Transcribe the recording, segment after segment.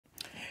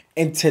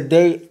And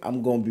today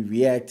I'm gonna be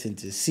reacting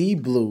to C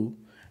Blue,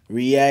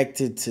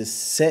 reacting to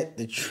Set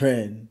the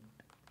Trend.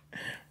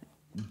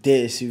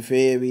 This, you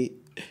feel me?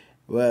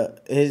 Well,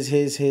 his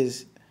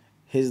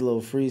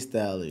little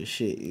freestyle and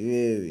shit, you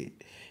feel me?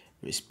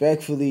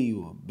 Respectfully,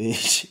 you a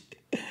bitch.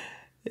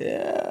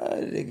 Yeah,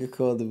 nigga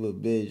called him a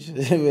bitch.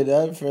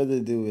 Without further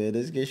ado, man,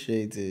 let's get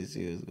straight to it,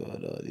 see what's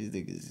going on. These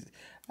niggas,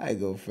 I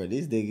go for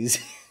these niggas.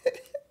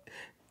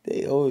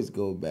 They always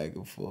go back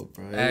and forth,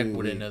 bro. Back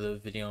with another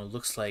video. It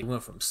looks like we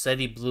went from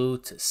SETI Blue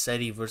to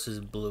SETI versus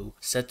Blue.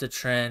 Set the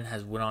Trend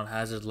has went on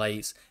Hazard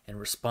Lights and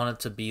responded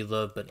to B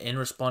Love, but in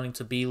responding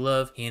to B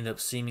Love, he ended up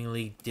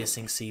seemingly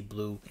dissing C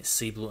Blue, and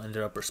C Blue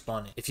ended up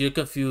responding. If you're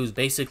confused,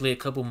 basically a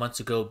couple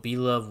months ago, B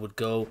Love would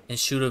go and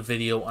shoot a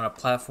video on a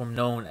platform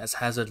known as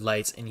Hazard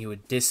Lights, and he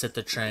would diss Set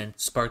the Trend,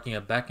 sparking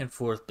a back and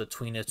forth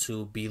between the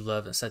two, B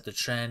Love and Set the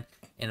Trend.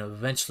 And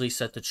eventually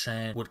Set the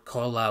Trend would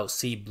call out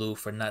C Blue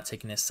for not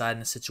taking his side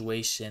in the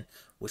situation,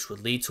 which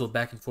would lead to a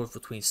back and forth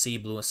between C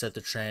Blue and Set the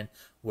Trend,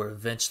 where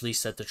eventually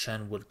Set the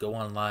Trend would go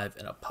on live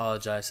and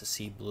apologize to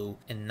C Blue,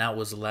 and that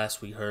was the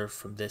last we heard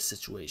from this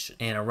situation.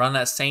 And around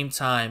that same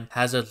time,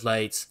 Hazard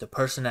Lights, the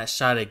person that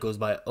shot it goes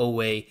by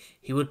OA,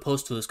 he would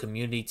post to his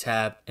community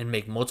tab and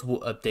make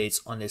multiple updates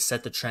on his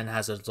Set the Trend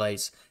Hazard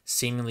Lights,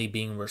 seemingly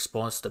being in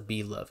response to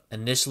B Love.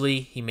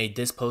 Initially, he made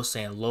this post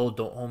saying, "Lol,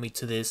 don't hold me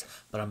to this,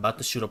 but I'm about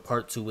to shoot a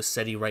part 2 with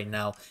SETI right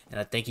now, and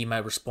I think he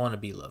might respond to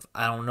B Love.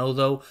 I don't know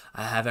though,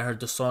 I haven't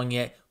heard the song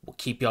yet, we'll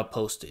keep y'all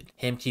posted."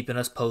 Him keeping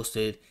us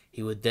posted,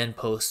 he would then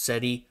post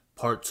SETI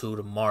part 2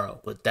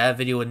 tomorrow. But that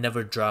video would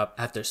never drop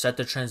after Set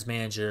the Trend's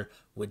manager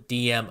would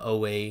DM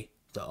OA,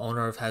 the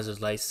owner of Hazard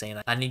Lights,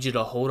 saying, "I need you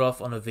to hold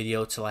off on a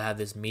video till I have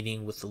this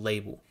meeting with the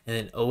label." And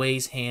then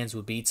OA's hands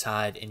would be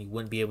tied and he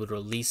wouldn't be able to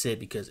release it,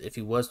 because if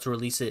he was to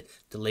release it,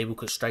 the label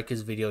could strike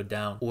his video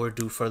down or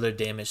do further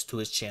damage to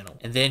his channel.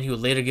 And then he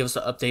would later give us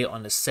an update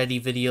on the SETI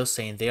video,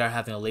 saying they are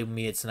having a label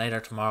meeting tonight or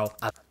tomorrow.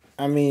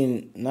 I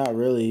mean, not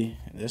really.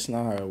 That's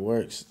not how it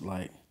works.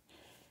 Like,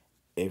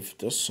 if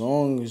the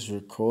song is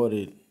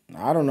recorded,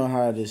 I don't know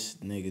how this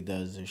nigga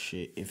does this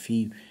shit. If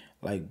he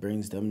like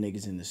brings them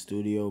niggas in the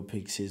studio,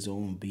 picks his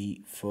own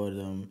beat for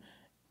them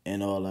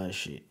and all that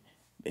shit.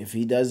 If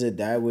he does it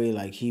that way,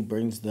 like he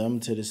brings them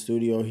to the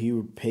studio, he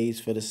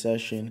pays for the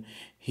session,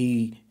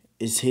 he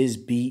is his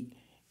beat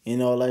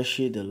and all that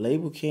shit, the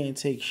label can't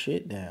take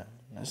shit down.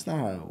 That's not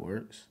how it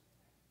works.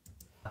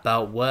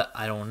 About what?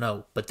 I don't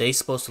know. But they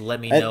supposed to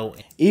let me know.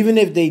 Even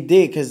if they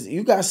did, because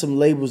you got some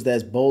labels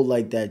that's bold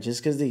like that.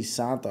 Just because they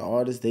signed the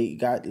artist, they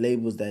got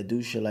labels that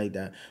do shit like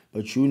that.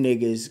 But you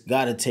niggas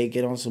got to take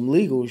it on some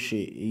legal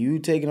shit. You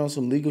take it on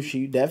some legal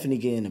shit, you definitely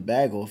get in the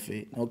bag off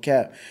it. No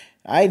cap.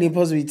 I ain't even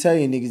supposed to be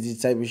telling you niggas this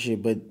type of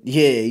shit, but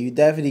yeah, you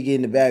definitely get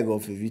in the bag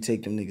off if you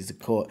take them niggas to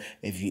court.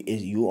 If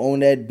you own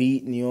that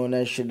beat and you own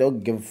that shit,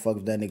 don't give a fuck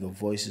if that nigga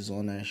voice is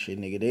on that shit,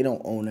 nigga. They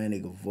don't own that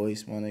nigga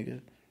voice, my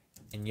nigga.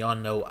 And y'all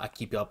know I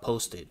keep y'all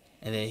posted.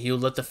 And then he'll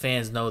let the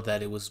fans know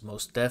that it was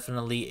most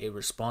definitely a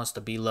response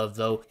to B Love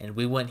though, and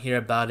we wouldn't hear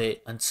about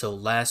it until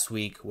last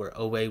week, where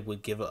OA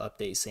would give an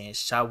update saying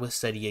shot with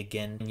SETI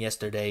again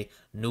yesterday,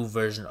 new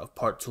version of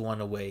part 2 on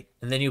the way.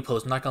 And then you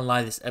post, "Not gonna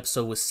lie, this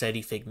episode with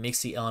SETI fake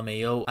Mixie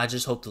LMAO, I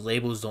just hope the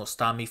labels don't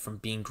stop me from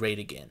being great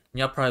again." And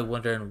y'all probably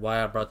wondering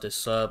why I brought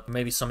this up.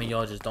 Maybe some of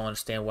y'all just don't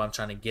understand what I'm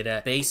trying to get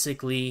at.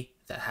 Basically,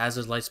 the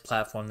Hazard Lights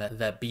platform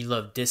that B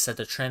Love did Set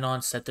the Trend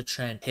on, Set the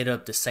Trend hit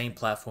up the same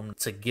platform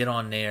to get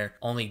on there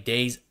only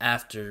days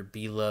after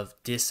B Love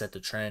did Set the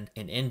Trend,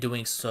 and in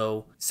doing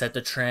so, Set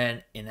the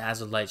Trend and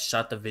Hazard Lights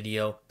shot the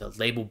video. The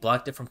label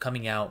blocked it from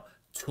coming out.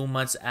 2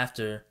 months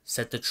after,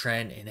 Set the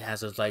Trend and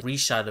Hazard Lights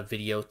reshot a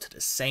video to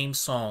the same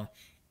song,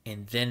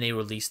 and then they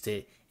released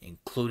it,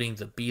 including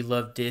the B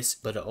Love diss,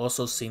 but it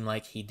also seemed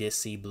like he did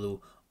C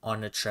Blue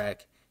on the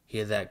track.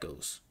 Here that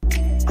goes.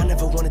 I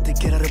never wanted to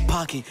get out of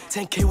pocket.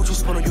 10K, what you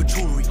spend on your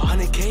jewelry?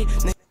 100K,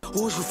 nigga,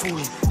 who was you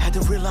fooling? Had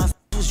to realize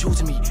it was you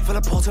to me. Fell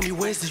apart, tell me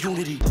where's the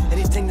unity?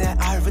 Anything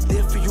that I ever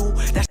did for you,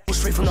 that was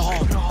straight from the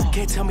heart.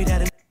 Can't tell me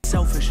that a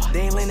selfish. They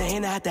ain't laying a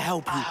hand, I had to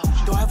help you.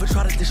 Don't ever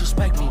try to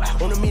disrespect me.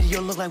 On the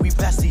media, look like we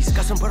besties.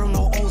 Got some butter,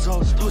 no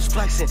ozone. You was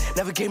flexing,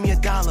 never gave me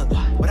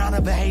 $1, but I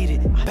never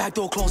hated.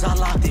 Backdoor closed, I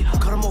locked it.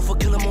 Cut him off for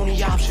kill him on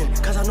the option.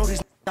 Cause I know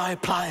these I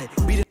applying.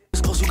 Beat it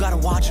close, you gotta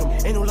watch them.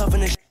 Ain't no love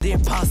in this, the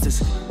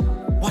imposters.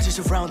 Watch your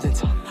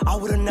surroundings. I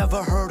would've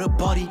never heard a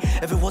buddy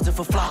if it wasn't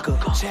for Flocka.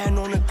 Chatting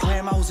on the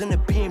gram, I was in the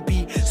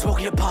B&B,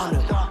 smoking your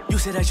partner. You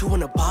said that you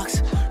in a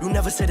box, you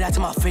never said that to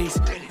my face.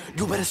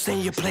 You better stay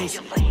in your place.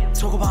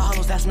 Talk about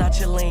hollows, that's not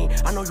your lane.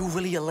 I know you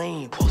really a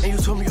lame. And you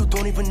told me you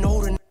don't even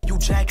know the you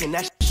jacking,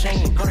 that's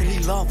shame. Heard he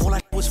love, all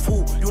I was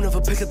fool. You never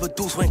picked up a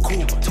deuce, went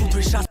cool. 2,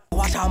 3 shots,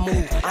 watch how I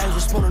move. I ain't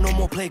responding no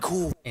more, play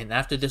cool. And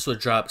after this would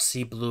drop,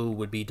 C Blue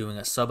would be doing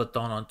a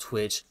subathon on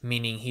Twitch,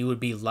 meaning he would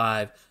be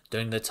live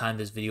during the time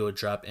this video would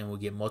drop and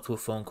would get multiple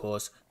phone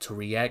calls to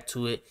react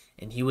to it,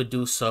 and he would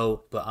do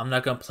so, but I'm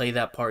not going to play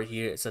that part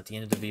here. It's at the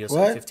end of the video. It's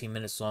like 15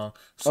 minutes long,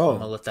 so I'm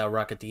going to let that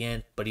rock at the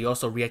end. But he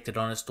also reacted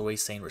on his story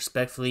saying,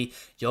 respectfully,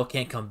 y'all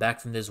can't come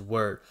back from this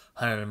word.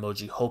 100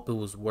 emoji, hope it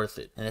was worth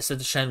it. And it said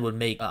the trend would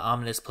make an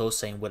ominous post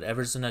saying,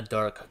 whatever's in the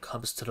dark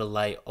comes to the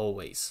light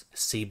always.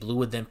 See Blue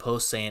would then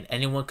post saying,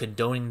 anyone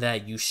condoning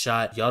that, you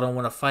shot, y'all don't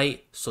want to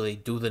fight, so they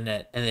do the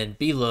net. And then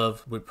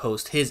B-Love would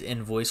post his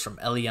invoice from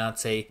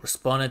Eliante,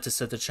 responding to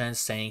set the trend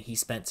saying he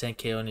spent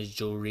 10K on his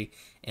jewelry.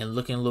 And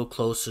looking a little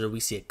closer, we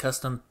see a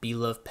custom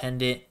B-Love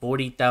pendant,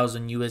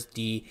 40,000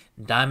 USD,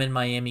 diamond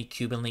Miami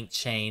Cuban link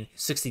chain,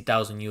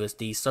 60,000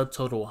 USD,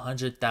 subtotal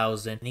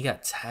 100,000, and he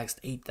got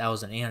taxed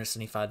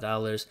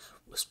 $8,875,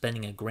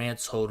 spending a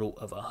grand total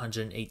of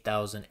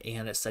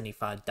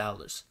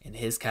 $108,875. And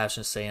his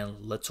caption saying,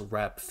 let's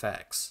rap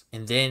facts.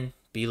 And then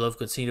B-Love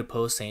continued to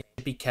post saying,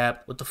 be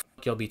capped, what the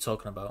fuck y'all be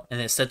talking about? And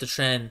then Set the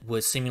Trend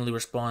would seemingly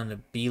respond to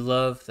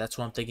B-Love, that's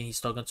what I'm thinking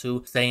he's talking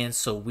to, saying,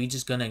 so we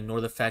just gonna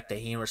ignore the fact that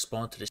he didn't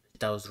respond to the shit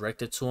that was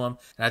directed to him.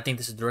 And I think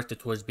this is directed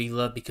towards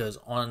B-Love because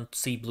on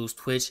C Blue's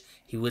Twitch,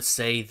 he would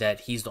say that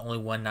he's the only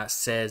one that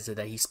says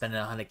that he's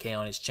spending 100K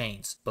on his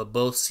chains. But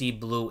both C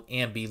Blue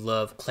and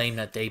B-Love claim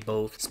that they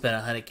both spent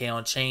 100K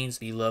on chains.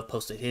 B-Love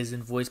posted his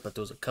invoice, but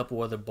there was a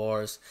couple other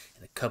bars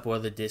and a couple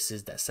other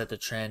disses that Set the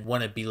Trend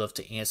wanted B-Love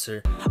to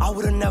answer. I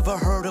would've never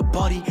heard a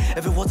buddy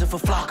if it wasn't for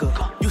Flocka.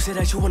 You said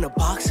that you in a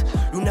box,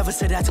 you never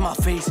said that to my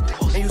face.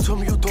 And you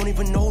told me you don't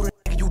even know the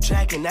nigga you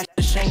jacking, that's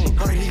a shame.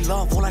 But he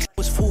love, all that shit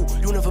was fool.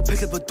 You never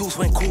picked up a deuce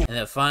when cool. And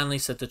then finally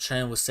Set the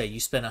Trend would say, you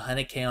spent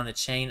 100K on a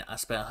chain, I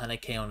spent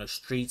 100K on the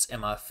streets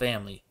and my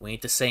family. We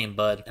ain't the same,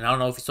 bud. And I don't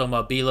know if he's talking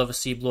about B-Love or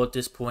C Blue at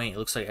this point. It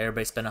looks like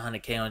everybody spent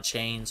 100K on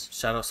chains.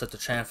 Shout out Set the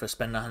Trend for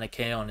spending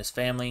 100K on his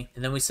family.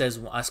 And then he says,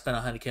 well, I spent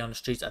 100K on the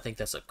streets. I think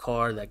that's a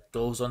car that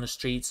goes on the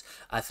streets.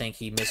 I think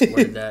he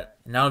misworded that.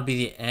 And that would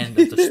be the end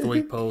of the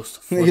story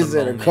post for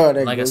the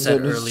moment. Like I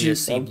said earlier,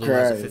 C Blue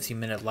has a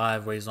 15-minute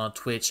live where he's on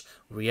Twitch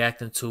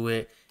reacting to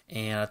it.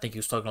 And I think he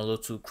was talking a little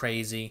too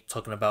crazy,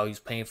 talking about he's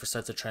paying for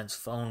Set the Trend's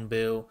phone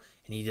bill,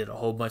 and he did a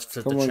whole bunch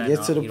for Set the Trend.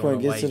 Get to the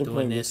point, get to the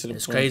point, get to the point.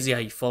 It's crazy how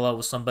you fall out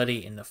with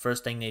somebody, and the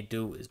first thing they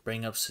do is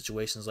bring up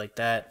situations like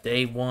that.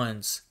 Day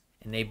ones,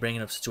 and they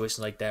bringing up situations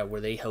like that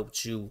where they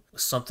helped you with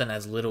something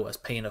as little as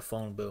paying a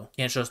phone bill.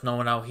 Can't trust no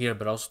one out here,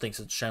 but also thinks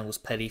that the trend was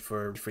petty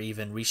for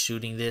even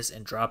reshooting this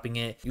and dropping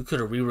it. You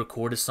could have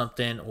re-recorded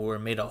something or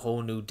made a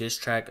whole new diss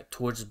track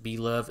towards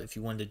B-Love if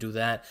you wanted to do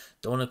that.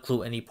 Don't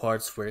include any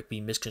parts where it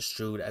be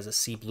misconstrued as a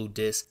C Blue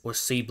diss, or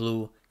C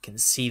Blue can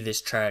see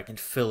this track and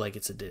feel like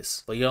it's a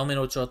diss. But y'all let me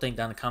know what y'all think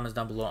down in the comments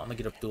down below. I'm gonna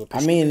get up to a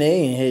I mean, it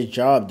ain't his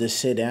job to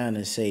sit down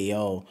and say,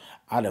 yo,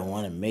 I don't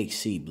want to make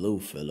C Blue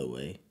feel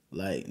away.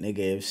 Like,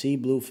 nigga, if C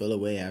Blue feel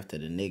away after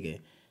the nigga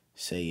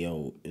say,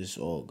 yo, it's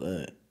all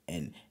good.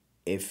 And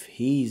if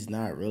he's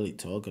not really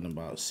talking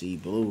about C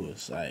Blue,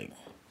 it's like,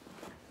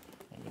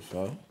 what the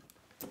fuck?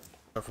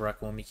 For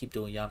rocking with me, keep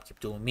doing y'all,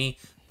 keep doing me.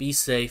 Be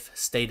safe,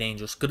 stay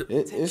dangerous. Good.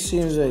 It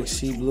seems like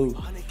C Blue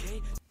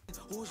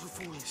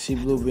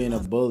being a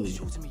bully.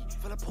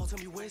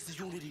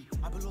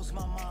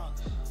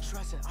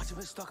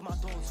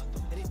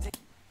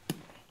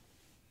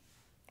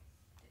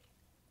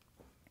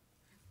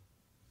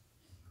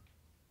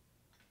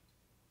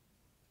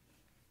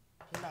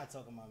 He not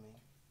talking about me.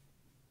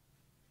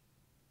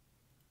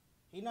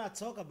 He not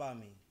talking about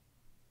me.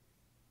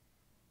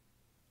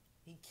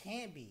 He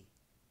can't be.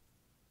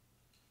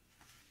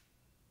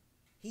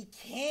 He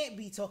can't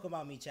be talking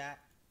about me, chat.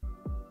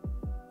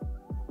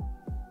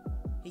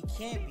 He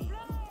can't be.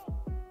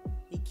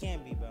 He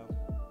can't be, bro.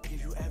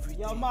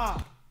 Yo, Ma.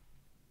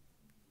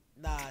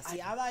 Nah,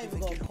 see, I'm not even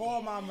gonna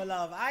call Mama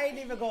Love. I ain't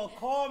even gonna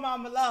call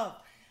Mama Love.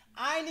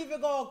 I ain't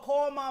even gonna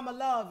call Mama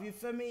Love, you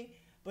feel me?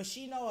 But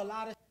she know a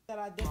lot of shit that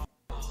I did.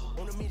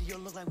 On the media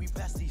look like we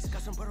besties.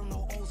 Got some butter,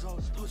 no ozone.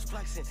 He was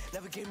flexing,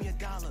 never gave me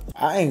 $1.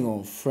 I ain't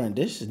gonna front.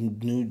 This is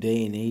new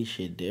day and age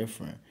shit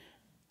different.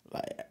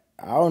 Like,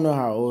 I don't know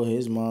how old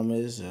his mom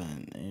is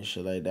and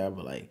shit like that,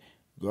 but like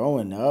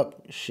growing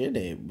up, shit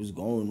that was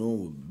going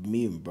on with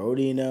me and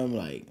Brody and them,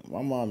 like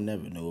my mom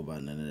never knew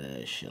about none of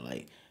that shit.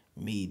 Like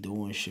me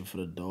doing shit for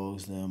the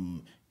dogs,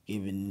 them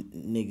giving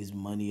niggas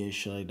money and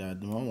shit like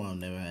that. My mom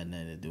never had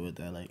nothing to do with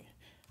that. Like,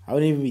 I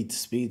wouldn't even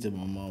speak to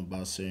my mom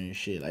about certain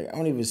shit. Like, I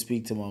don't even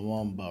speak to my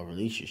mom about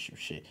relationship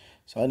shit.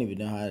 So I don't even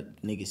know how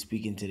niggas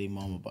speaking to their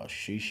mom about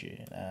street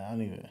shit. I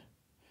don't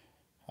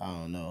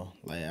know.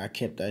 Like, I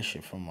kept that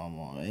shit from my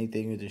mom.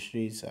 Anything with the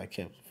streets, I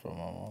kept it from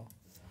my mom.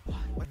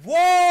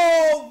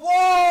 Whoa,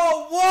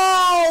 whoa,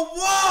 whoa,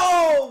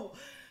 whoa!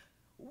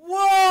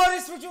 Whoa,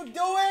 this what you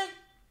doing?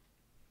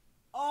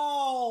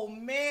 Oh,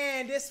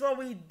 man, this what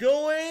we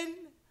doing?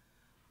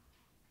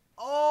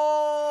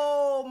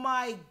 Oh,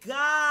 my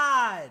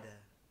God.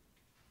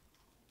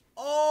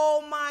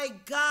 Oh, my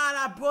God.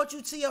 I brought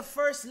you to your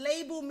first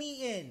label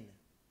meeting.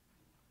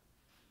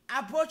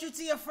 I brought you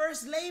to your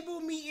first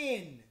label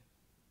meeting.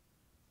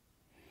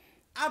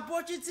 I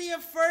brought you to your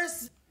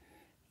first...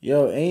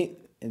 Yo, ain't,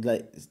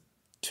 like,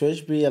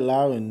 Twitch be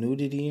allowing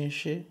nudity and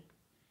shit?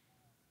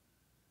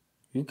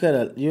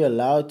 You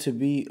allowed to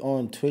be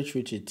on Twitch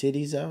with your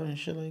titties out and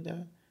shit like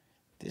that?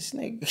 This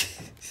nigga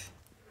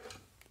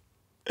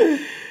this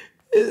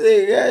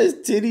nigga got his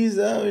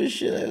titties out and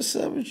shit. What's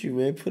up with you,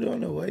 man? Put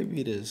on a white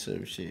beater or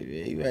some shit,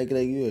 man. You act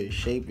like you in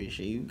shape and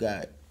shit. You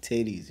got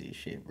titties and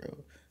shit, bro.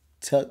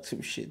 Tuck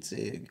some shit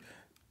in.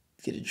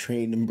 Get a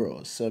training, bro,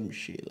 or some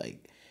shit.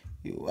 Like,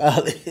 you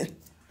wildin'.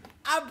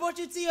 I brought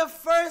you to your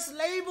first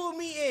label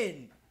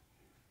meeting.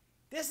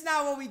 This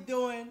not what we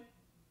doing.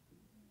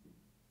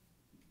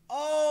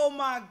 Oh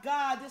my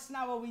God, this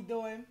not what we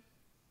doing.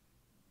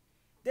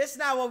 This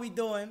not what we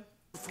doing.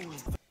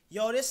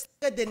 Yo, this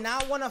nigga did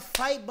not want to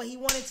fight, but he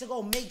wanted to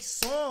go make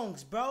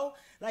songs, bro.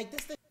 Like,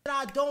 this the shit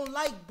I don't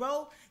like,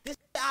 bro. This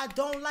shit I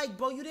don't like,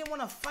 bro. You didn't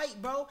want to fight,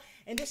 bro.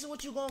 And this is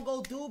what you gonna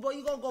go do, bro.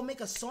 You gonna go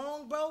make a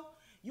song, bro.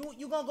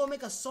 You gonna go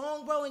make a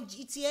song, bro, in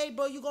GTA,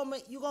 bro. You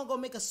gonna go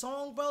make a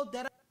song, bro.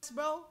 Dead ass,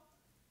 bro.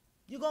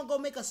 You gonna go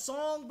make a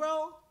song,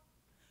 bro.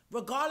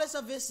 Regardless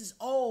of this is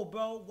old,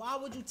 bro. Why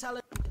would you tell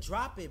her to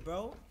drop it,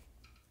 bro?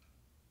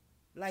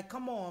 Like,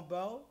 come on,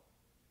 bro.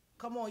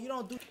 Come on, you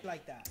don't do it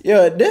like that.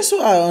 Yo, that's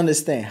what I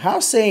understand. How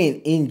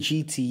saying in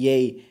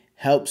GTA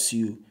helps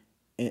you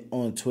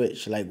on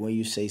Twitch, like when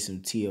you say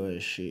some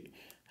TOS shit.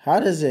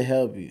 How does it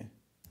help you?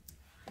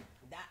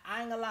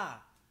 I ain't gonna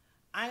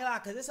lie.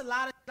 Cause there's a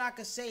lot of shit I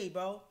could say,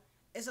 bro.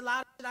 It's a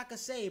lot of shit I could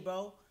say,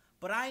 bro.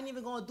 But I ain't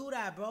even gonna do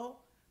that, bro.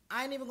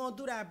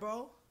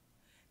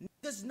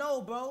 Niggas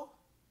know, bro.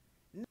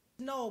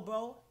 No,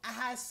 bro. I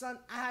had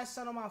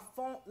son on my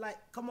phone. Like,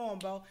 come on,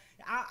 bro.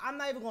 I'm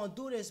not even gonna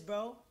do this,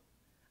 bro.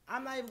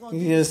 I'm not even gonna do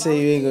this. You just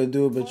say you ain't gonna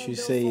do it, but you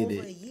say you did.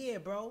 For over a year,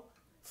 bro.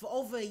 For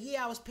over a year,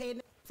 I was paying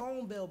the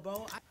phone bill,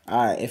 bro.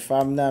 Alright, if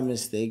I'm not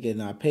mistaken,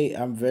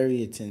 I'm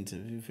very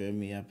attentive. You feel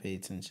me? I pay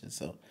attention.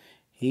 So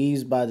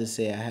he's about to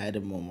say I had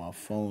him on my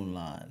phone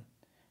line.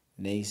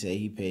 And then he said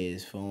he paid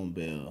his phone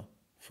bill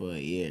for a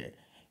year.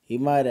 He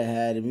might have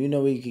had him. You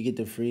know where you could get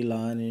the free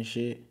line and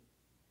shit?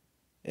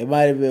 It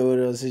might have been one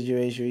of those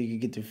situations where you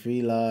could get the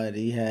free line.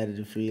 He had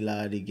the free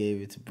line. He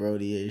gave it to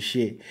Brody and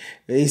shit.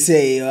 But he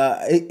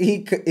said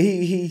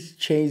he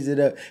changed it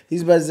up.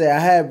 He's about to say I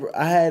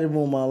had him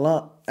on my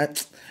line.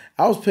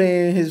 I was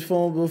paying his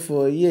phone bill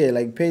for a year.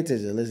 Like, pay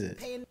attention. Listen.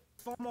 Paying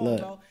phone bill,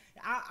 bro.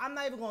 I'm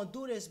not even gonna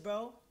do this,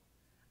 bro.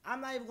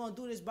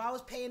 I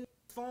was paying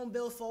phone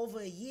bill for over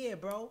a year,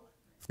 bro.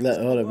 Look,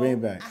 hold up, bring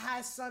it back. I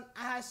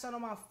had son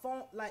on my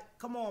phone. Like,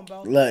 come on,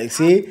 bro. Look,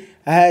 see?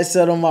 I had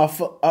son on my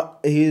phone.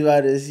 He's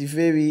about to, you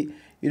feel me?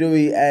 You know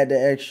when you add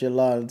the extra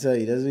line, I'll tell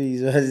you. That's what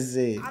he's about to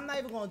say. I'm not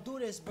even going to do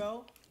this,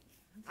 bro.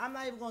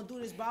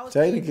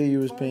 Technically, you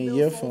was paying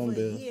your phone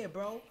bill. For over a year,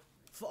 bro.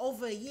 For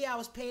over a year, I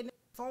was paying the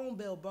phone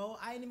bill, bro.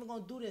 I ain't even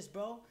going to do this,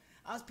 bro.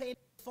 I was paying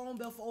the phone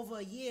bill for over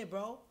a year,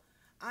 bro.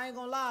 I ain't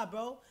going to lie,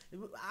 bro.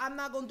 I'm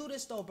not going to do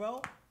this, though,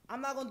 bro.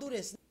 I'm not going to do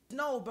this.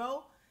 No,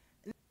 bro.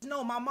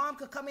 No, my mom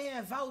could come in here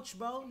and vouch,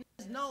 bro.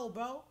 No,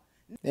 bro.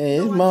 Hey,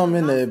 his mom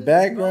in the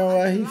background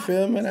while he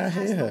filming. I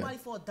hear her. Nobody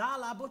for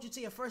 $1. I brought you to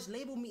your first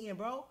label meeting,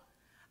 bro.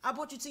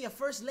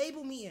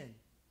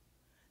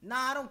 Nah,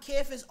 I don't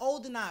care if it's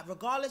old or not.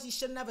 Regardless, he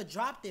should have never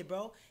dropped it,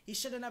 bro.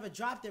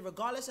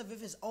 Regardless of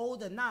if it's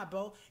old or not,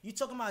 bro. You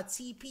talking about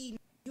TP.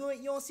 You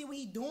don't see what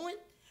he doing?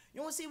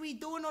 You don't see what he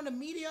doing on the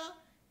media?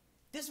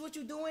 This is what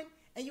you doing?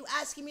 And you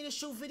asking me to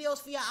shoot videos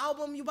for your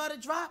album you about to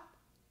drop?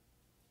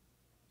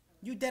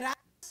 You dead ass?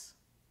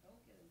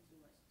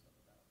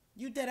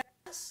 You dead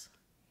ass?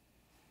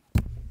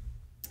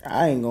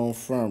 I ain't gonna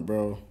front,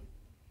 bro.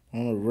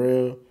 On the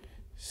real,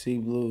 C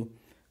Blue,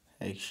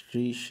 like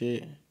street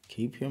shit.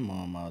 Keep your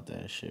mom out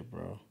that shit,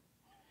 bro.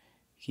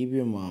 Keep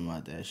your mom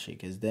out that shit,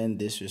 cause then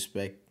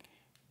disrespect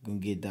gonna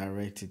get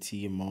directed to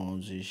your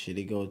moms and shit.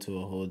 It go to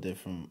a whole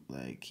different,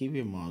 like, keep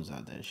your moms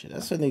out that shit.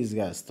 That's what niggas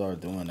gotta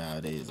start doing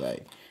nowadays.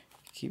 Like,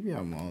 keep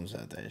your moms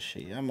out that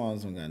shit. Your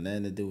moms don't got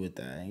nothing to do with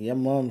that. And your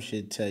mom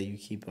should tell you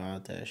keep her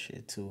out that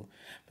shit too.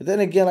 But then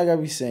again, like I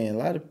be saying, a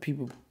lot of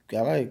people, I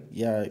like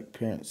y'all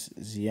parents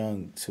is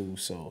young too,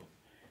 so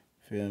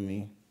feel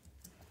me?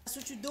 That's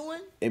what you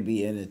doing? It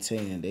be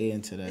entertaining. They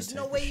into that. There's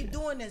no way you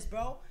doing this,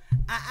 bro.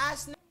 I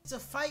asked niggas to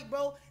fight,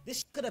 bro. This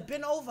shit could have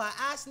been over. I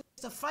asked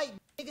niggas to fight.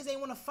 Niggas ain't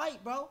want to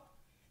fight, bro.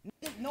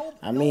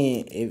 I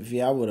mean, if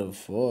y'all would have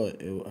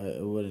fought,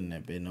 it wouldn't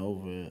have been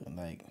over.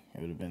 Like, it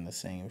would have been the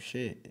same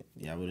shit.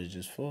 Y'all would have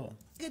just fought.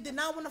 Nigga did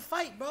not want to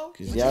fight, bro.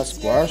 Cause y'all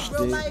squashed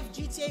real it. Life,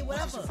 GTA,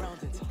 whatever.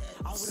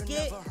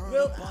 Skit,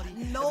 real,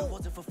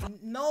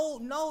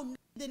 no,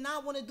 did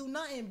not want to do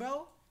nothing,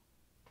 bro.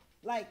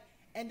 Like,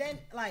 and then,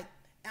 like,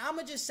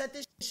 I'ma just set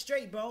this shit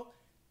straight, bro.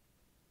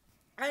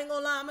 I ain't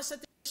gonna lie, I'ma set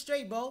this shit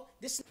straight, bro.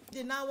 This nigga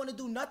did not want to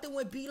do nothing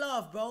with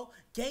B-Love, bro.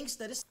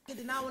 Gangster, this nigga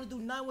did not want to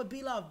do nothing with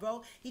B-Love,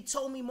 bro. He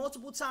told me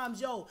multiple times,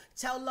 yo,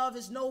 tell Love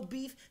is no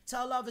beef,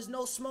 tell Love is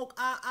no smoke,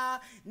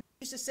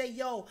 used to say,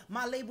 yo,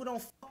 my label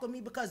don't fuck with me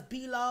because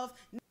B-Love.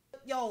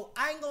 Yo,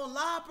 I ain't gonna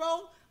lie,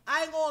 bro.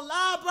 I ain't gonna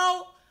lie,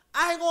 bro.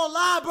 I ain't gonna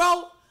lie,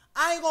 bro.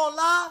 I ain't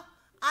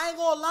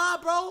gonna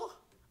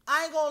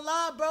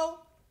lie, bro.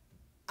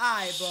 I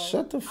Alright, bro.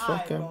 Shut the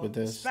fuck Aight, up bro. with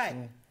this. Respect.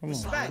 Come on.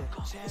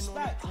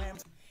 Respect.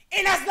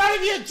 And that's not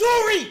even your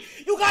jewelry.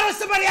 You got on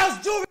somebody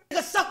else's jewelry.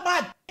 Nigga, suck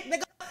my dick,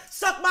 nigga.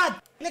 Suck my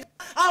dick,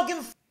 nigga. I don't give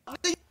a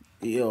fuck, nigga.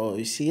 Yo,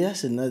 you see,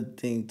 that's another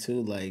thing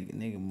too. Like,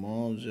 nigga,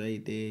 mom's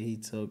right there. He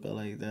took her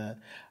like that.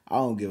 I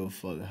don't give a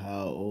fuck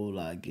how old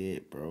I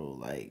get, bro.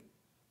 Like,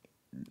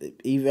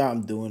 even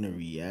I'm doing a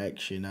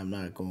reaction, I'm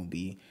not gonna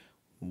be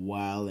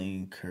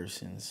wilding,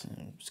 cursing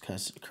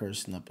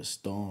up a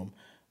storm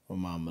with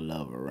my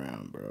love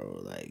around,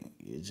 bro. Like,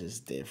 you're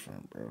just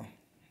different, bro.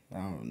 I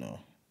don't know.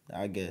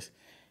 I guess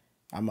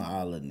I'm an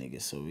olive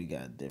nigga, so we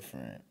got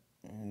different,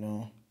 you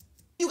know.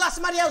 You got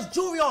somebody else's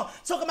jewelry on,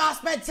 talking about I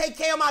spent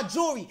 10K on my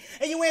jewelry,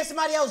 and you wearing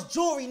somebody else's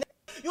jewelry,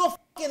 nigga. You a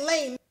fucking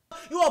lame,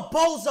 nigga. You a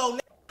bozo,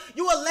 nigga.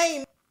 You a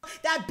lame,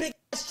 nigga. That big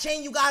ass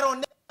chain you got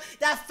on, nigga.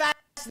 That fat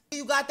ass nigga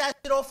you got that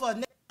shit off of,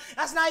 nigga.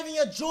 That's not even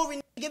your jewelry,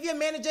 nigga. Give your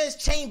manager his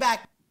chain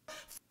back.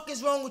 Fuck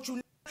is wrong with you,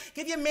 nigga?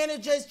 Give your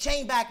manager his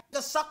chain back,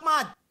 nigga. Suck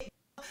my dick,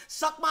 nigga.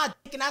 Suck my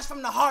dick, and that's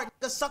from the heart,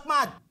 nigga. Suck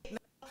my dick,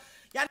 nigga.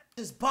 Y'all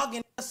niggas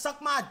bugging, nigga.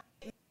 Suck my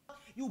dick, nigga.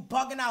 You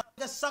bugging out,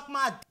 nigga. Suck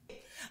my dick.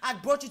 I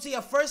brought you to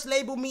your first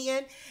label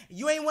meeting.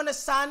 You ain't want to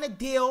sign the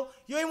deal.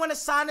 You ain't want to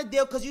sign the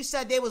deal because you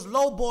said they was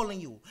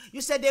lowballing you.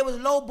 You said they was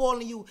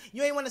lowballing you.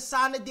 You ain't want to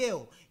sign the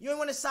deal. You ain't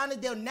want to sign the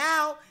deal.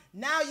 Now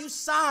you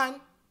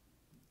sign.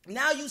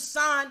 Now you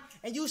sign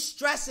and you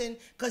stressing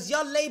because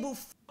your label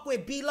fuck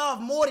with B-Love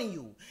more than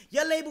you.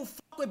 Your label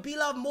fuck with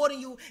B-Love more than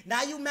you.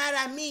 Now you mad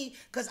at me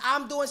because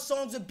I'm doing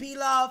songs with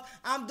B-Love.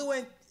 I'm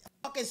doing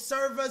fucking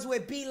servers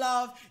with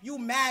B-Love. You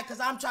mad because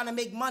I'm trying to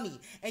make money.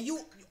 And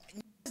you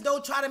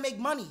don't try to make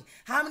money.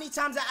 How many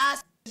times I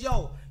asked,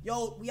 yo,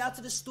 we out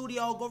to the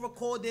studio, go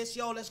record this,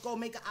 yo, let's go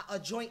make a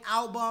joint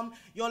album,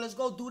 yo, let's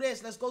go do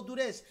this,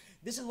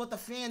 this is what the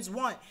fans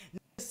want.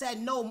 Niggas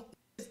said no.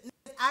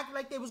 Niggas act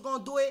like they was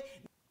gonna do it.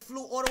 Niggas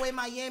flew all the way to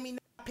Miami.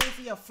 I paid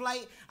for your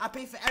flight, I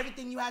paid for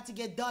everything you had to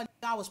get done.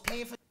 I was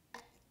paying for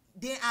that.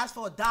 Didn't ask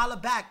for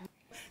 $1 back.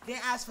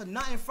 Didn't ask for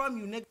nothing from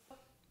you, nigga.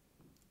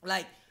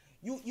 Like,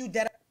 you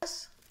dead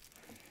ass?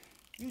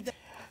 You dead.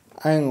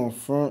 I ain't gonna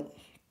front.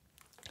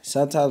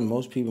 Sometimes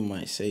most people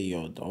might say,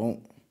 yo,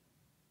 don't,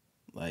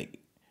 like,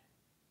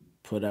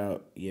 put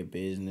out your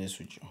business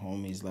with your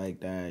homies like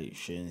that. You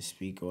shouldn't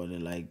speak on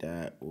it like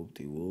that,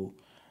 whoop-de-whoop.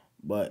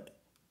 But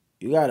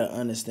you got to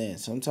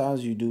understand,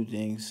 sometimes you do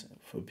things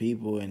for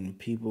people and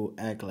people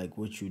act like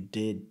what you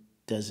did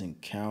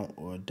doesn't count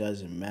or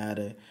doesn't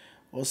matter.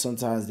 Or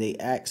sometimes they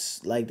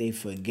act like they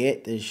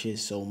forget this shit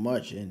so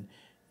much, and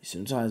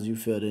sometimes you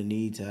feel the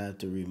need to have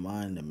to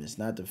remind them. It's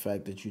not the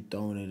fact that you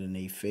throwing it in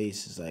their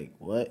face. It's like,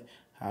 what?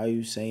 How are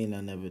you saying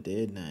I never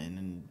did nothing?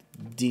 And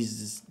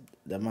these is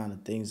the amount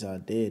of things I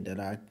did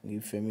that you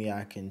feel me,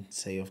 I can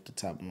say off the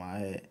top of my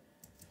head.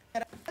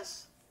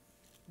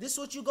 This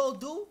what you go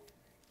do?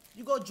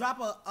 You go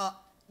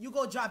drop you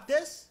go drop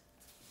this?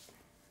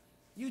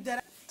 You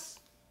dead ass?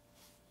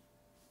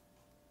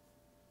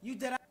 You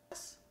dead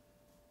ass?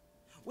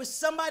 With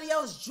somebody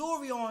else's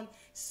jewelry on,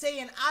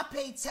 saying I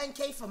paid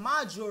 10K for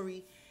my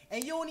jewelry,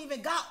 and you don't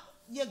even got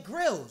your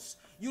grills.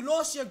 You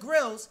lost your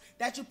grills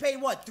that you paid,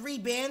 what, 3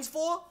 bands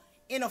for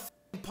in a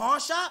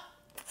pawn shop?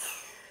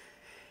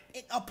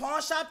 In a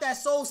pawn shop that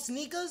sold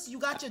sneakers you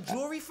got your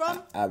jewelry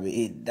from? I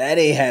mean, that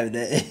ain't have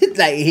that.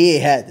 Like, he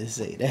ain't had to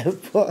say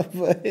that part,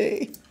 but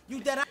hey.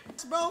 You dead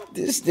ass, bro?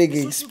 This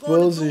nigga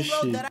exposing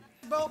shit. Dead ass,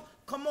 bro?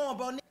 Come on,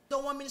 bro. Niggas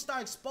don't want me to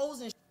start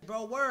exposing shit,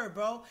 bro. Word,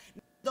 bro.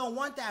 Niggas don't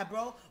want that,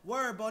 bro.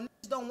 Word, bro.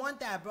 Niggas don't want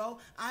that, bro.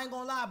 I ain't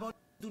gonna lie, bro.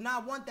 Do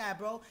not want that,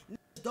 bro.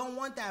 Niggas don't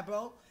want that,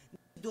 bro.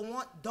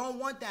 Don't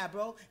want that,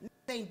 bro.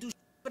 Niggas ain't do shit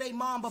for they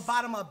mom but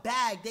buy them a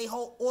bag. They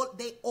whole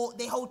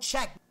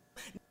check.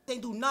 Niggas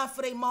ain't do nothing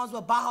for they moms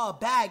but buy her a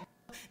bag.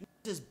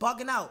 Niggas just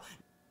bugging out.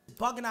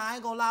 Bugging out. I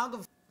ain't gonna lie. I don't give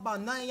a fuck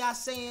about none of y'all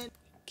saying.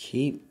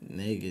 Keep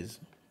niggas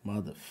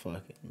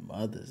motherfucking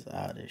mothers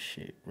out of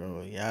shit,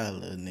 bro. Y'all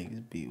little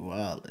niggas be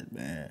wildin',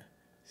 man.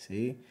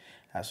 See?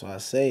 That's why I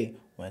say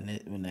when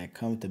that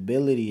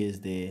comfortability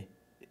is there,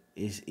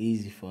 it's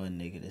easy for a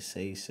nigga to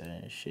say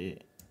certain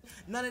shit.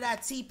 None of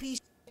that TP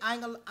shit. I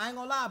ain't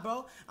gonna lie,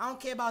 bro. I don't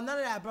care about none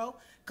of that, bro.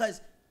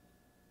 Cause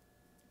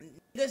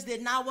niggas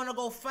did not want to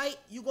go fight.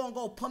 You gonna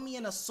go put me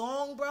in a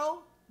song,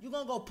 bro? You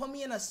gonna go put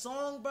me in a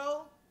song,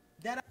 bro?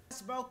 That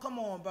ass, bro. Come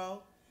on,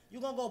 bro.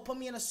 You gonna go put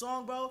me in a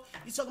song, bro?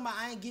 You talking about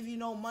I ain't give you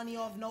no money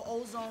off no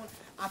ozone.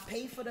 I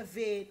pay for the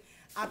vid.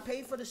 I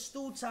pay for the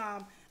stew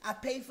time. I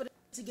pay for the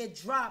to get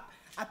dropped.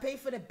 I pay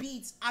for the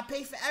beats. I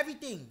pay for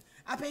everything.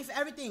 I pay for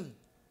everything.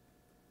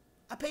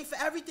 I pay for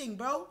everything,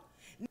 bro.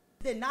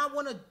 Did not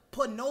want to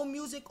put no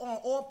music on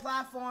all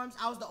platforms.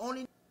 I was the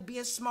only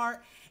being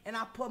smart, and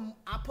I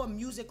put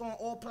music on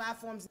all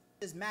platforms.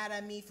 Is mad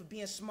at me for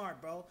being smart,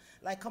 bro.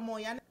 Like, come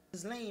on, y'all niggas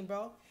is lame,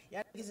 bro.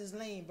 Y'all niggas is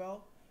lame,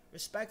 bro.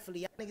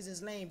 Respectfully, y'all niggas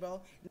is lame,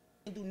 bro.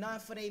 They do nothing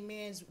for they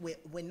mans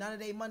with none of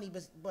their money,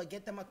 but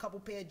get them a couple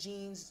pair of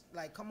jeans.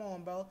 Like, come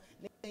on, bro.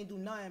 Niggas ain't do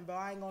nothing, bro.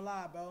 I ain't gonna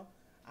lie, bro.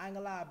 I ain't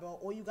gonna lie, bro.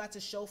 All you got to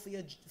show for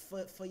your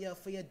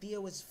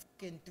deal was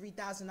fucking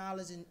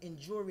 $3,000 in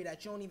jewelry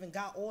that you don't even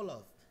got all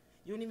of.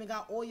 You don't even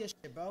got all your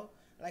shit, bro.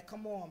 Like,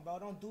 come on, bro.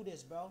 Don't do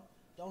this, bro.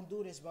 Don't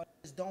do this, bro.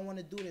 Just don't want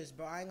to do this,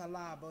 bro. I ain't gonna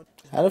lie, bro.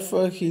 How the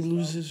fuck he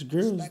lose his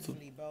grills?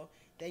 Respectfully, bro.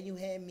 Then you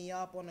hit me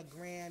up on the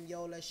gram,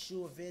 yo, let's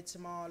shoot a vid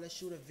tomorrow. Let's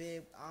shoot a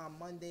vid on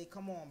Monday.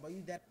 Come on, bro. You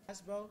dead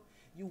ass, bro.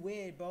 You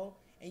weird, bro.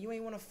 And you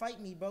ain't want to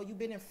fight me, bro. You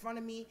been in front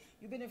of me.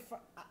 You been in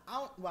front.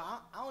 I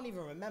don't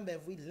even remember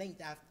if we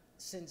linked after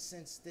since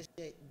this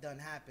shit done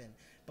happened.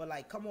 But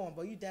like, come on,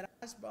 bro. You dead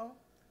ass, bro.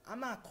 I'm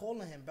not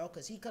calling him, bro,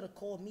 because he could have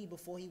called me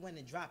before he went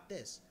and dropped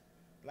this.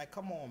 Like,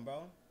 come on,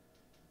 bro.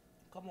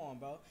 Come on,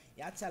 bro.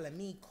 Y'all telling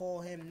me call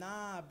him.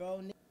 Nah,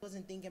 bro. Nigga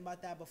wasn't thinking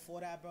about that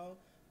before that, bro.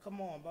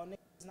 Come on, bro. Nigga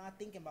was not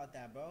thinking about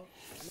that, bro.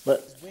 But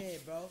it's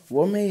weird, bro.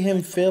 What made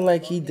him feel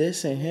like he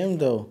dissing him,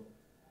 though?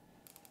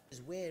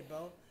 It's weird,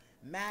 bro.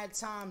 Mad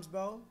times,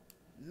 bro.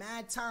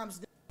 Mad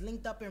times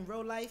linked up in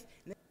real life.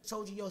 Nigga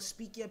told you, yo,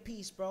 speak your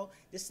piece, bro.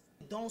 This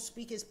don't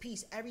speak his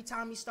piece. Every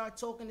time he start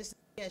talking, this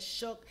get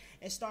shook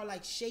and start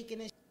like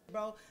shaking and shit,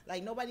 bro.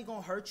 Like nobody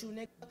gonna hurt you,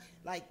 nigga.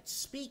 Like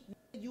speak,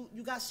 you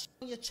got shit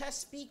on your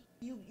chest. Speak.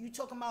 You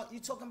talking about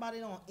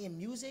it in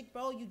music,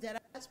 bro. You dead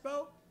ass,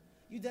 bro.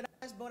 You dead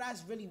ass, bro.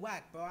 That's really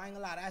whack, bro. I ain't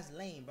gonna lie, that's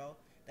lame, bro.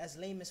 That's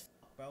lame as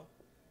fuck, bro.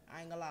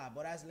 I ain't gonna lie,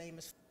 bro. That's lame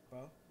as fuck,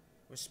 bro.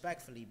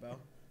 Respectfully, bro.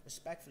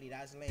 Respectfully,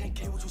 that's lame.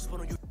 Bro.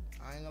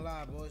 I ain't gonna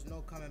lie, bro. There's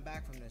no coming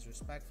back from this.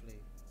 Respectfully.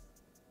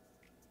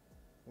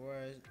 Or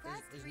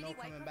is no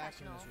coming back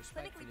from this.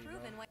 Respectfully,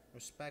 bro.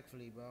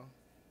 Respectfully, bro.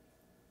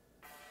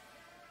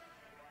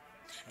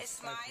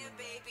 It's Maya,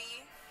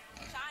 baby.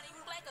 Trying to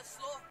look like a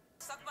slow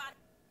suck my.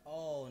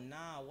 Oh,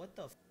 nah. What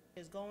the f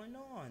is going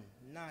on?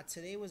 Nah,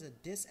 today was a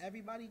diss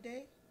everybody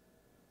day.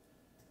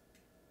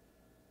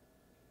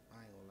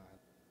 I ain't gonna lie.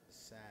 It's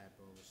sad,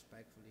 bro.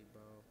 Respectfully,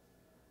 bro.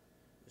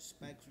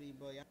 Respectfully,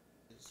 bro. Y'all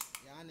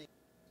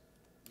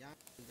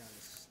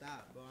gotta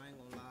stop, bro. I ain't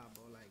gonna lie,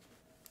 bro. Like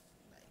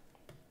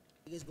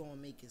niggas gonna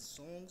make his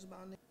songs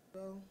about niggas,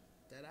 bro.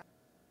 That I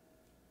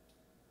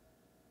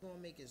gonna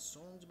make his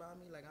songs about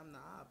me like I'm the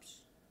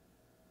ops.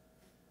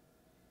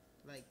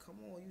 Like, come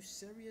on, you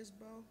serious,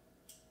 bro?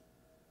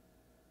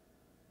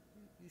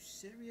 You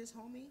serious,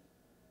 homie?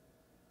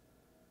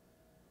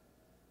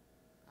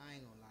 I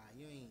ain't gonna lie,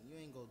 you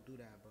ain't gonna do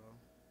that, bro.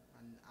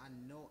 I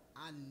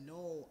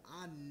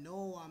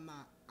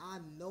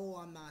know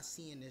I'm not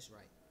seeing this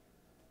right.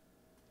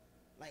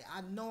 Like,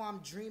 I know I'm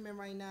dreaming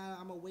right now.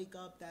 I'm gonna wake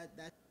up that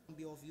gonna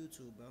be off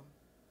YouTube, bro.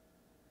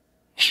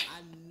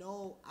 I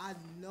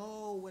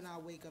know when I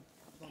wake up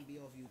it's gonna be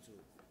off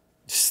YouTube.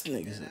 This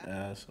nigga's an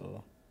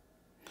asshole.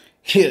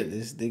 Yeah,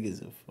 this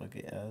nigga's a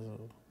fucking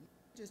asshole.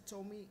 Just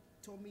told me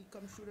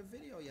come shoot a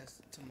video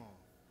tomorrow.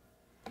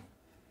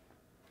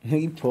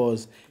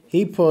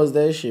 He paused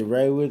that shit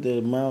right with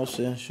the mouse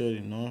and shorty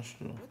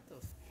nostril. What the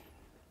f?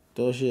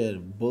 Thought she had a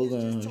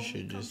booger on her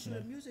shit come just shoot now.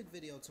 a music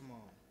video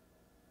tomorrow.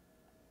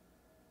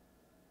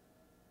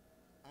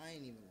 I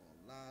ain't even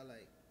gonna lie,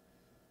 like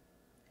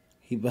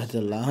He about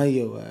to lie on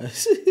your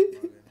ass.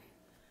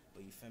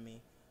 but you feel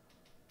me?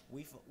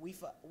 We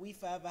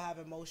forever have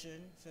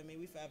emotion. Feel me?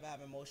 We forever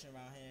have emotion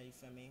around here. You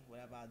feel me?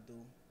 Whatever I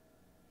do.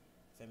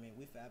 Feel me?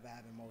 We forever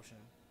have emotion.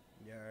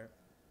 You heard?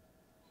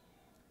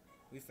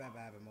 We forever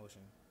have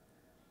emotion.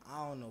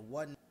 I don't know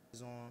what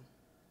is on,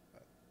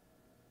 but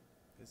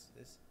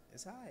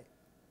it's alright.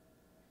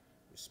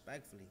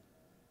 Respectfully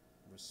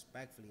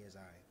is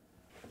alright.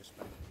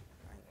 Respectfully.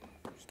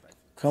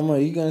 Come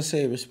on, you gonna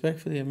say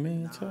respectfully a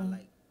million times?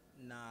 Like,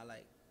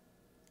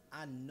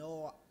 I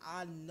know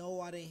I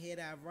didn't hear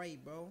that right,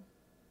 bro.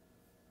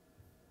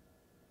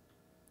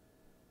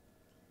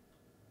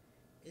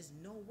 There's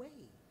no way.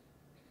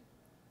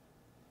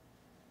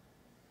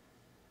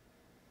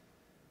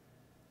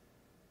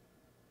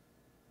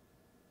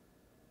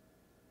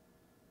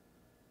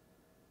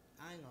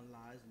 I ain't gonna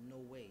lie, there's no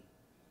way.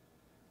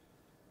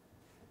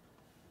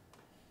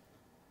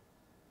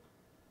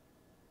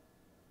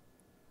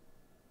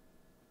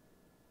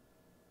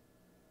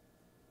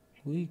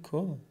 Who you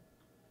calling?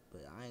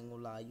 But I ain't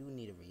gonna lie, you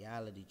need a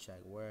reality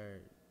check.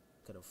 Word,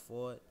 could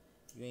afford.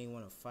 You ain't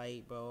wanna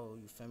fight, bro.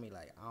 You feel me?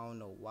 Like, I don't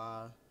know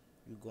why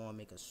you gonna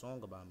make a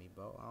song about me,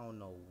 bro. I don't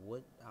know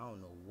what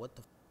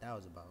the that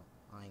was about.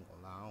 I ain't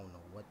gonna lie, I don't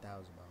know what that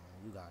was about.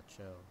 You gotta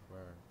chill,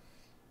 word.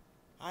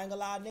 I ain't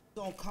gonna lie, niggas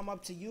gonna come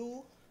up to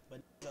you,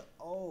 but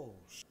oh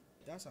shit,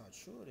 that's how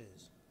true it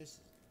is. This is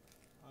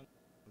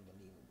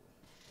unbelievable.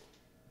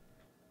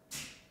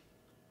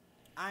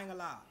 I ain't gonna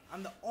lie,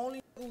 I'm the only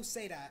nigga who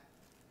say that.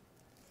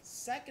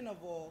 Second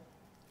of all,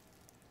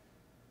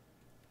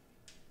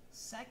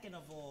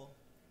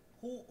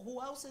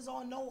 who else is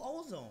on no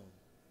ozone?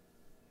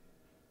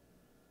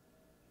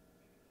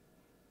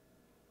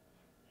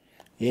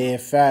 Yeah,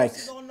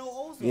 facts. On no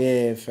ozone?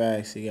 Yeah,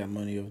 facts. He got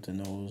money off the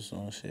nose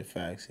on shit.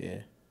 Facts,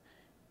 yeah.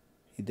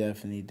 He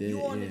definitely did.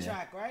 You on the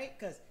track, right?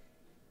 Cause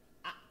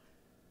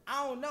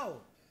I don't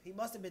know. He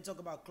must have been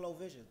talking about Clo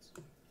Visions.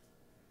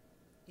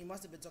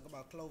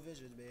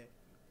 Man.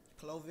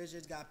 Clo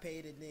Visions got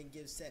paid and then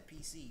give set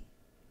PC.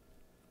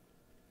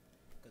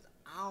 Cause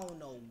I don't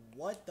know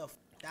what the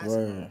that's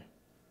Word. about.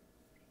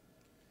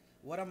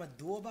 What I'm gonna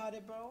do about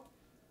it, bro?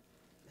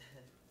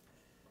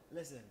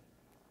 Listen,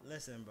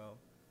 bro.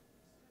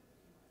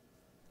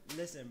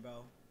 Listen,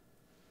 bro.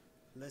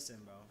 Listen.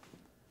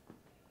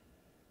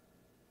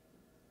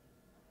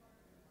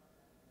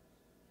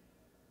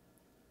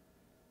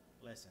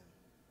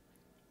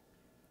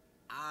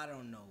 I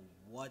don't know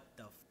what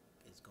the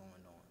is going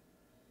on.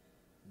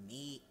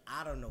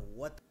 I don't know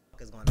what the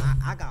is going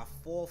on. I got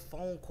 4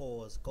 phone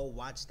calls. Go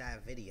watch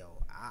that video.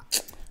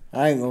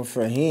 I ain't gonna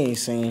front. He ain't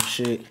saying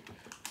shit.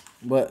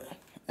 But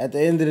at the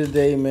end of the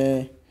day,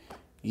 man,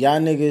 y'all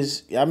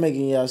niggas, y'all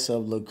making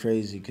yourself look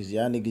crazy because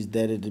y'all niggas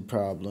deaded the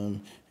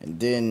problem. And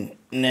then,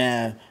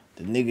 nah,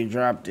 the nigga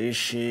dropped this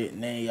shit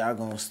and then y'all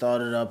gonna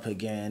start it up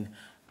again.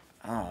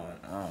 I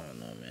don't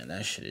know, man.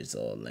 That shit is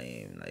all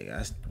lame. Like,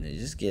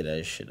 just get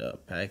that shit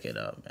up. Pack it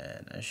up,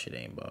 man. That shit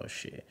ain't about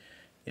shit.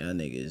 Y'all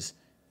niggas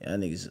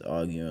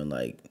arguing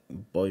like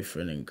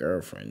boyfriend and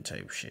girlfriend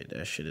type shit.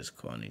 That shit is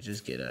corny.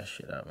 Just get that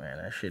shit up, man.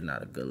 That shit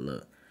not a good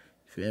look.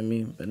 Feel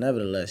me? But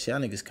nevertheless, y'all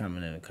niggas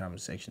comment in the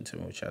comment section. Tell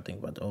me what y'all think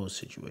about the whole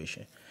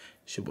situation.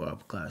 It's your boy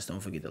Upper Class.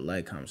 Don't forget to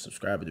like, comment,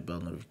 subscribe, hit the bell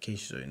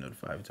notifications so you're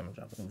notified every time I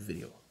drop a new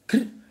video.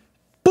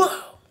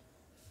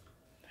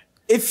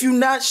 If you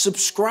not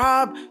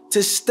subscribed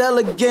to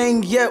Stella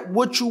Gang yet,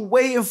 what you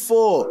waiting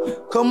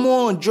for? Come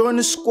on, join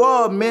the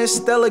squad, man.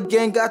 Stella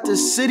Gang got the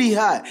city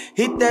hot.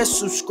 Hit that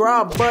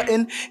subscribe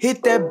button.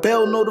 Hit that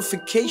bell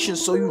notification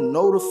so you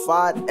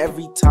notified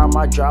every time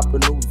I drop a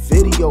new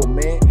video,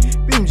 man.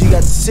 BMG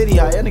got the city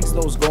hot. Y'all niggas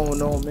know what's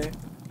going on, man.